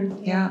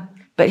 Yeah.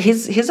 But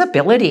his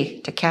ability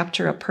to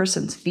capture a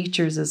person's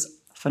features is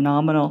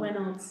phenomenal.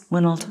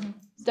 Winold.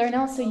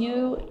 Darnell, so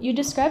you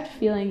described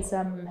feeling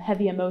some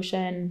heavy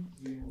emotion.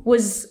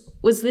 Was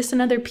this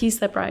another piece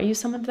that brought you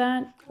some of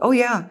that? Oh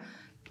yeah,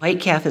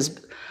 Whitecalf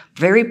is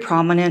very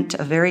prominent,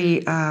 a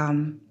very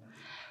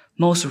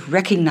most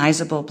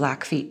recognizable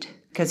Blackfeet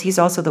because he's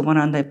also the one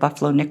on the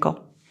Buffalo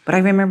Nickel. But I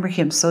remember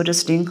him so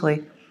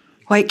distinctly.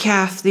 White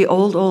Calf, the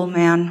old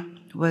man,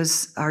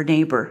 was our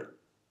neighbor.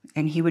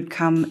 And he would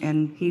come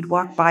and he'd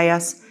walk by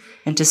us.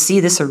 And to see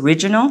this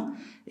original,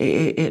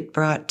 it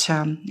brought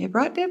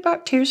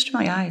tears to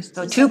my eyes.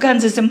 So Two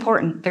Guns is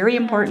important, very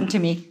important to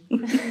me.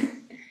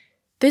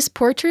 This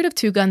portrait of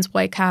Two Guns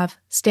White Calf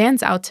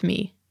stands out to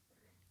me.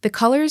 The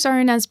colors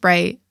aren't as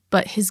bright,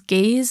 but his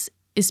gaze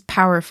is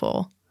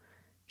powerful.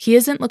 He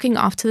isn't looking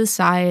off to the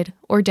side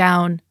or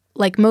down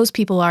like most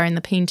people are in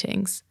the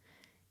paintings.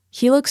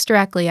 He looks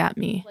directly at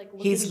me.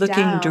 He's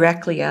looking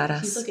directly at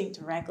us. He's looking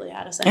directly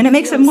at us. And it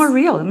makes it more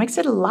real. It makes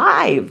it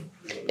alive.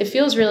 It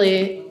feels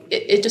really,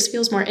 it just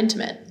feels more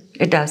intimate.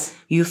 It does.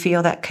 You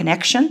feel that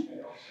connection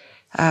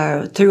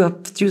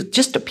through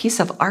just a piece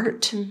of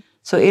art. Mm.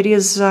 So it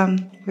is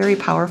very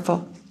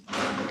powerful.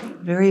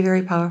 Very,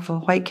 very powerful.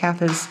 White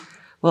Calf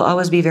will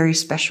always be very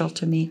special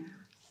to me.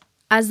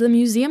 As the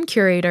museum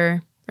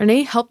curator,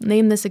 Renee helped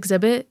name this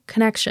exhibit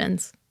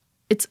Connections.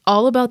 It's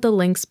all about the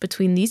links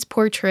between these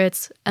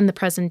portraits and the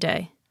present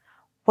day.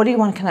 What do you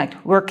want to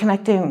connect? We're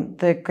connecting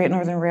the Great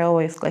Northern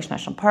Railway with Glacier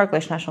National Park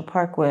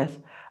with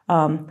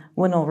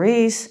Winnow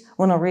Reese.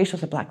 Winnow Reese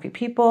with the Blackfeet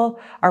people,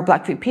 our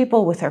Blackfeet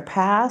people with their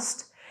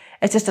past.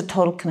 It's just a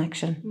total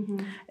connection.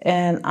 Mm-hmm.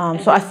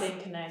 And so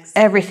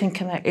everything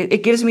connects.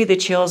 It gives me the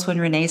chills when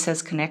Renee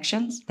says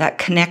connections. That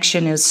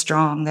connection is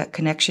strong. That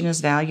connection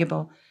is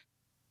valuable.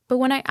 But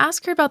when I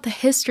ask her about the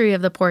history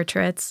of the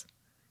portraits,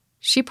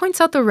 she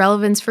points out the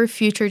relevance for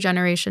future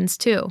generations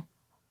too.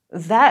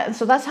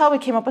 So that's how we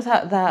came up with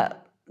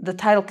the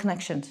title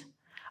Connections.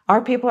 Our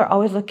people are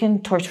always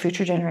looking towards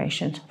future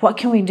generations. What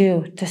can we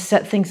do to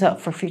set things up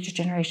for future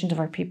generations of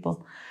our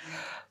people?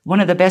 One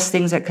of the best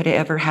things that could have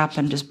ever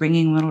happened is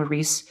bringing Winnow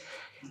Reese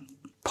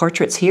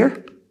portraits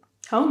here.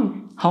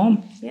 Home.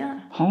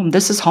 Yeah. Home.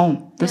 This is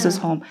home. This is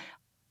home.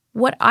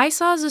 What I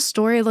saw is a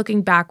story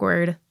looking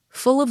backward,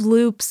 full of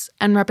loops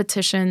and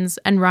repetitions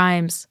and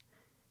rhymes.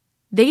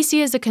 They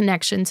see as a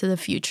connection to the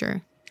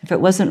future. If it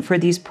wasn't for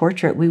these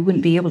portraits, we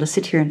wouldn't be able to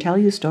sit here and tell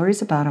you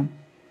stories about them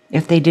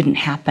if they didn't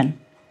happen.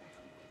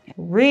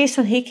 Reese,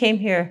 when he came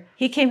here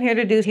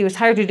he was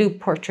hired to do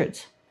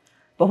portraits.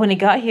 But when he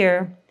got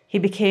here, he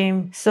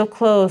became so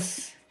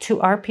close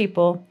to our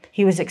people.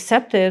 He was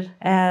accepted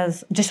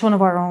as just one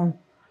of our own.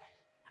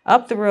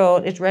 Up the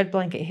road is Red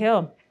Blanket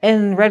Hill.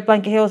 And Red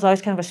Blanket Hill is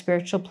always kind of a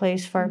spiritual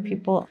place for our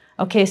people.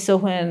 Okay, so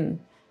when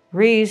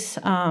Reese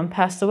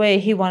passed away,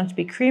 he wanted to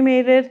be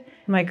cremated.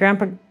 My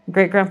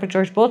great-grandpa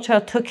George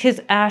Bullchild took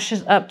his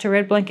ashes up to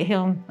Red Blanket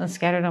Hill and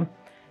scattered them.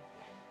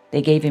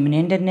 They gave him an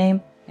Indian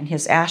name, and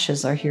his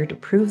ashes are here to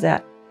prove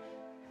that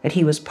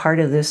he was part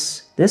of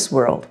this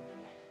world,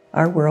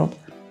 our world.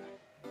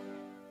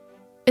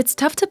 It's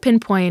tough to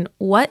pinpoint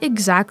what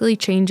exactly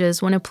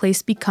changes when a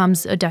place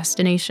becomes a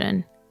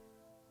destination.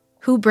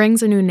 Who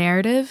brings a new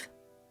narrative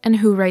and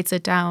who writes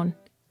it down?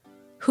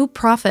 Who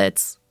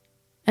profits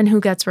and who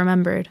gets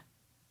remembered?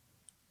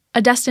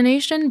 A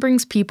destination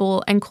brings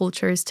people and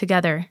cultures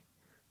together.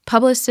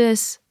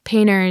 Publicists,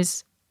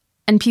 painters,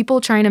 and people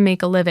trying to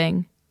make a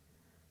living.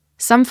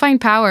 Some find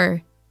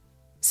power,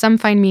 some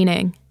find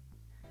meaning,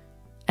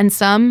 and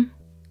some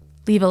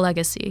leave a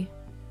legacy.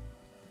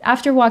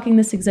 After walking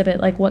this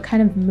exhibit, what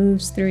kind of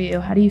moves through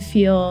you? How do you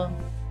feel?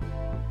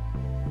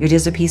 It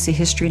is a piece of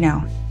history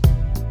now.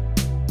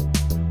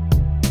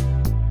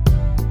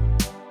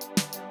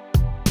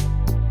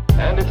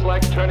 And it's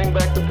like turning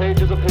back the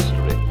pages of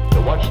history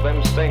to watch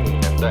them sing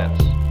and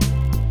dance.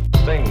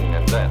 Sing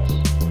and dance.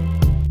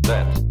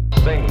 Dance.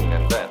 Sing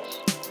and dance.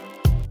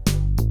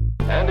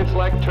 And it's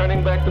like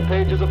turning back the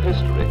pages of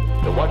history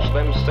to watch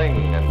them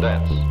sing and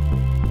dance.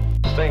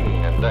 Sing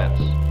and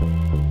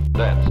dance.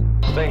 Dance.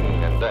 Sing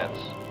and dance.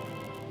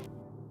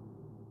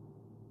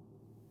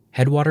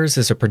 Headwaters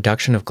is a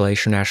production of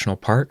Glacier National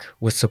Park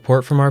with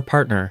support from our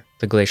partner,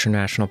 the Glacier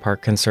National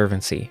Park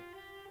Conservancy.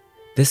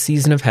 This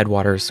season of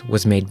Headwaters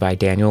was made by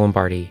Daniel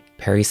Lombardi,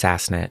 Perry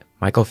Sassnet,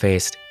 Michael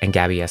Feist, and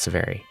Gabby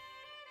Esavari.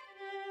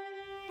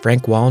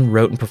 Frank Wallen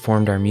wrote and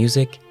performed our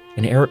music,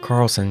 and Eric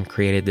Carlson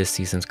created this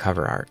season's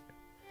cover art.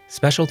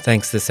 Special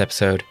thanks this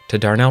episode to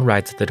Darnell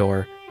Rides at the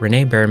Door,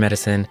 Renee Bear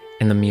Medicine,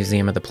 and the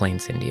Museum of the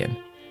Plains Indian,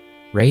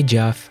 Ray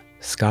Juff,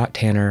 Scott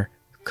Tanner,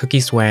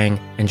 Cookie Swang,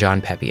 and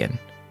John Peppian.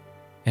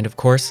 And of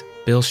course,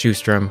 Bill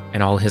Schustrom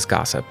and all his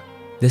gossip.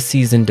 This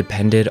season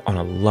depended on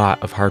a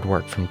lot of hard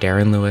work from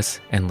Darren Lewis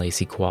and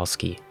Lacey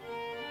Kowalski.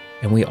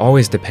 And we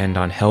always depend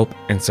on help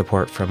and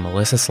support from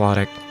Melissa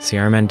Slottick,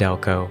 Sierra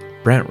Mandelko,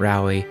 Brent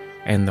Rowley,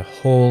 and the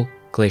whole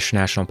Glacier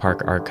National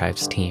Park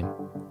Archives team.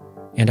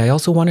 And I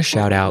also want to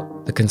shout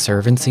out the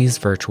Conservancy's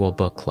virtual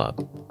book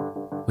club.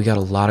 We got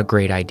a lot of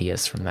great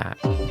ideas from that.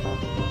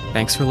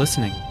 Thanks for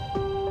listening.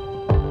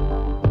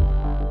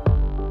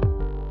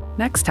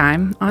 Next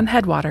time on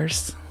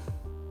Headwaters.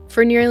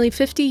 For nearly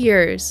 50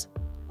 years,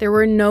 there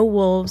were no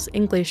wolves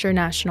in Glacier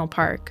National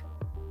Park,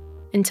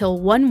 until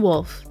one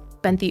wolf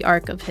bent the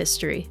arc of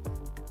history.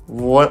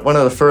 One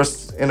of the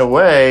first, in a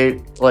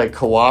way,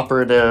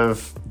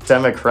 cooperative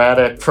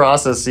democratic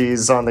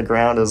processes on the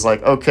ground is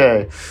like,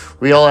 okay,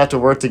 we all have to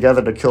work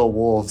together to kill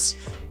wolves.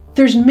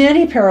 There's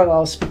many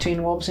parallels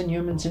between wolves and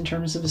humans in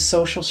terms of the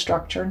social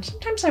structure, and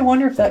sometimes I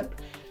wonder if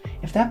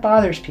that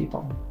bothers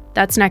people.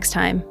 That's next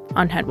time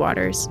on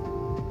Headwaters.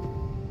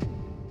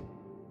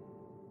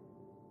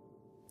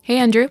 Hey,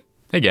 Andrew.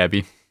 Hey,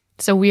 Gabby.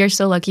 So we are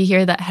so lucky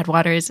here that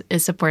Headwaters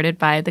is supported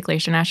by the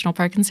Glacier National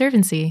Park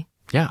Conservancy.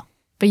 Yeah.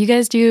 But you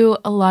guys do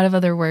a lot of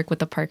other work with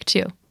the park,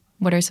 too.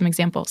 What are some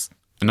examples?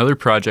 Another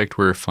project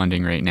we're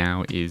funding right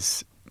now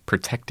is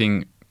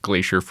protecting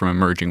Glacier from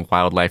emerging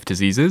wildlife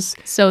diseases.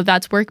 So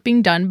that's work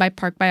being done by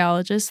park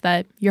biologists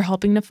that you're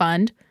helping to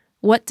fund.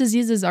 What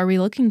diseases are we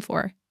looking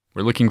for?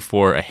 We're looking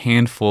for a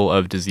handful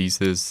of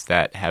diseases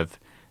that have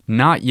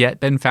not yet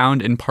been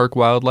found in park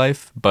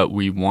wildlife, but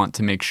we want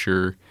to make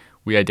sure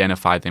we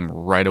identify them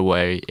right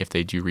away if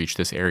they do reach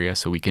this area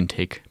so we can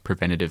take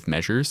preventative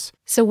measures.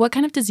 So what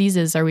kind of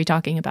diseases are we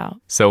talking about?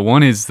 So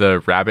one is the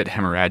rabbit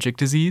hemorrhagic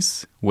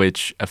disease,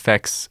 which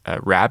affects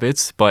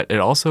rabbits, but it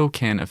also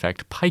can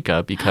affect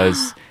pika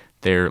because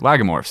they're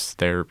lagomorphs.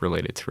 They're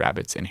related to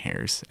rabbits and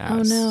hares. Oh,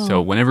 no.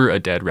 So whenever a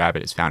dead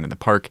rabbit is found in the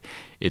park,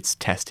 it's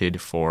tested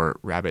for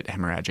rabbit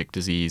hemorrhagic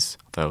disease,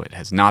 though it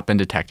has not been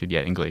detected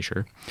yet in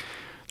Glacier.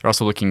 They're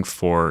also looking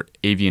for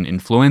avian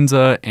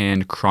influenza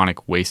and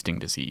chronic wasting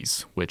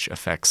disease, which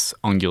affects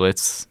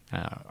ungulates,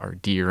 our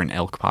deer and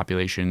elk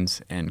populations.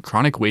 And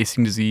chronic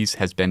wasting disease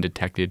has been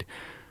detected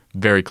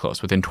very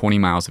close, within 20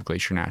 miles of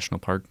Glacier National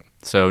Park.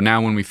 So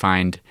now when we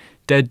find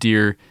dead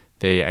deer,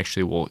 they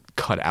actually will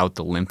cut out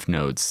the lymph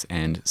nodes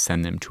and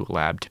send them to a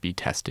lab to be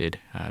tested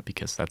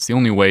because that's the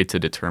only way to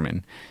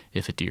determine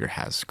if a deer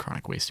has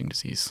chronic wasting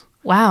disease.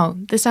 Wow,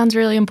 this sounds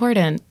really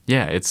important.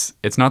 Yeah, it's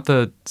not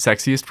the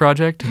sexiest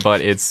project, but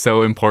it's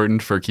so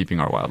important for keeping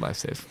our wildlife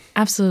safe.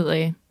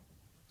 Absolutely.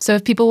 So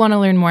if people want to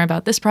learn more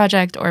about this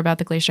project or about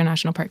the Glacier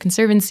National Park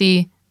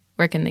Conservancy,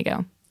 where can they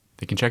go?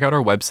 They can check out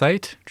our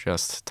website.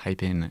 Just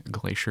type in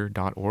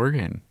glacier.org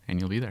and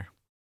you'll be there.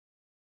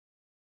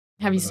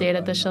 Have you stayed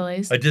at the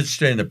chalets? I did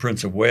stay in the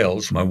Prince of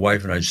Wales. My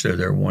wife and I stayed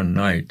there one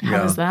night.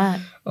 How was that?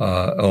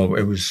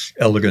 It was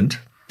elegant.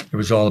 It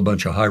was all a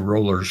bunch of high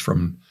rollers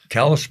from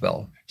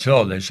Kalispell.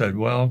 So they said,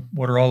 well,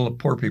 what are all the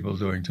poor people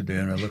doing today?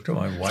 And I looked at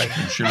my wife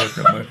and she looked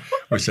at me.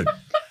 We said,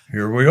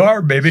 here we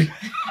are, baby.